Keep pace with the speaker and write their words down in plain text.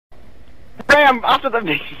I'm after them.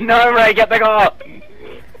 No, Ray, get the car.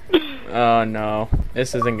 Oh no,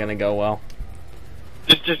 this isn't gonna go well.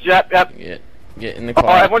 Yep. Get in the car.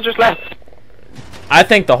 Oh, everyone just left. I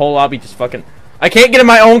think the whole lobby just fucking. I can't get in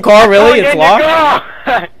my own car. Really, it's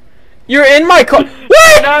locked. You're in my car.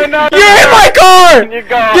 What? No, You're in my car.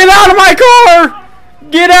 Get out of my car.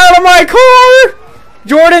 Get out of my car.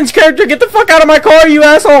 Jordan's character, get the fuck out of my car, you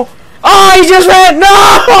asshole. Oh, he just ran.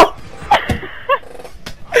 No.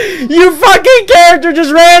 You fucking character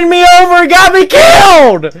just ran me over and got me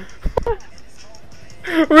killed!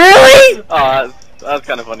 Really? Oh, that's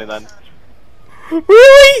kind of funny then.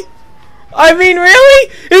 Really? I mean,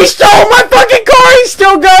 really? He stole my fucking car! He's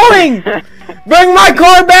still going! Bring my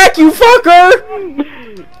car back, you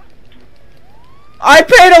fucker! I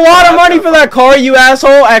paid a lot of money for that car, you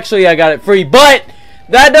asshole. Actually, I got it free, but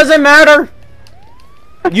that doesn't matter.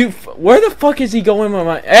 Where the fuck is he going with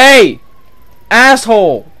my... Hey!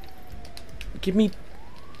 Asshole! Give me...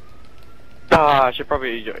 Ah, I should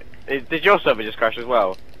probably... Did your server just crash as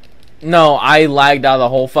well? No, I lagged out of the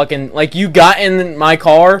whole fucking... Like, you got in my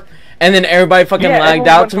car, and then everybody fucking lagged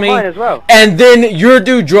out to me. As well. And then your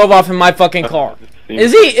dude drove off in my fucking car.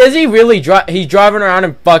 Is he really he's driving around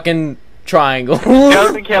in fucking triangle?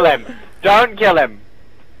 Don't kill him! Don't kill him!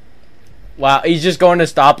 Wow, he's just going to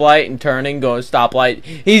stoplight and turning, going to stoplight.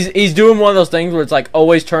 He's doing one of those things where it's like,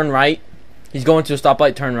 always turn right. He's going to a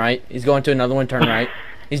stoplight, turn right. He's going to another one, turn right.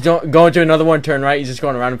 He's going to another one, turn right. He's just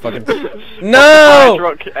going around and fucking...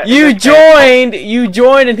 No! You joined,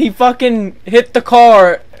 and he fucking hit the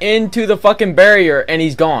car into the fucking barrier, and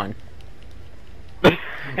he's gone.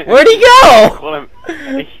 Where'd he go?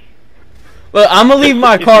 Look, I'm gonna leave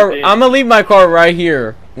my car. I'm gonna leave my car right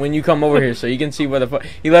here when you come over here, so you can see where the fuck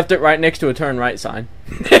he left it right next to a turn right sign.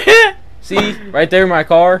 See, right there, my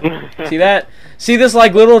car. See that? See this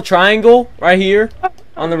like little triangle right here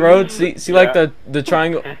on the road? See like the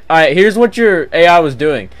triangle. All right, here's what your AI was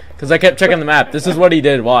doing, because I kept checking the map. This is what he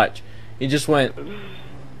did. Watch. He just went.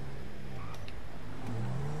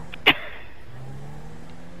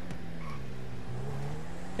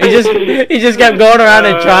 He just kept going around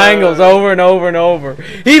in triangles over and over and over.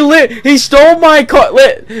 He stole my car.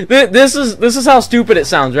 This is how stupid it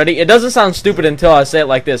sounds. Ready? It doesn't sound stupid until I say it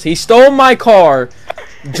like this. He stole my car,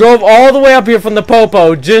 drove all the way up here from the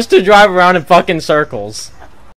Popo just to drive around in fucking circles.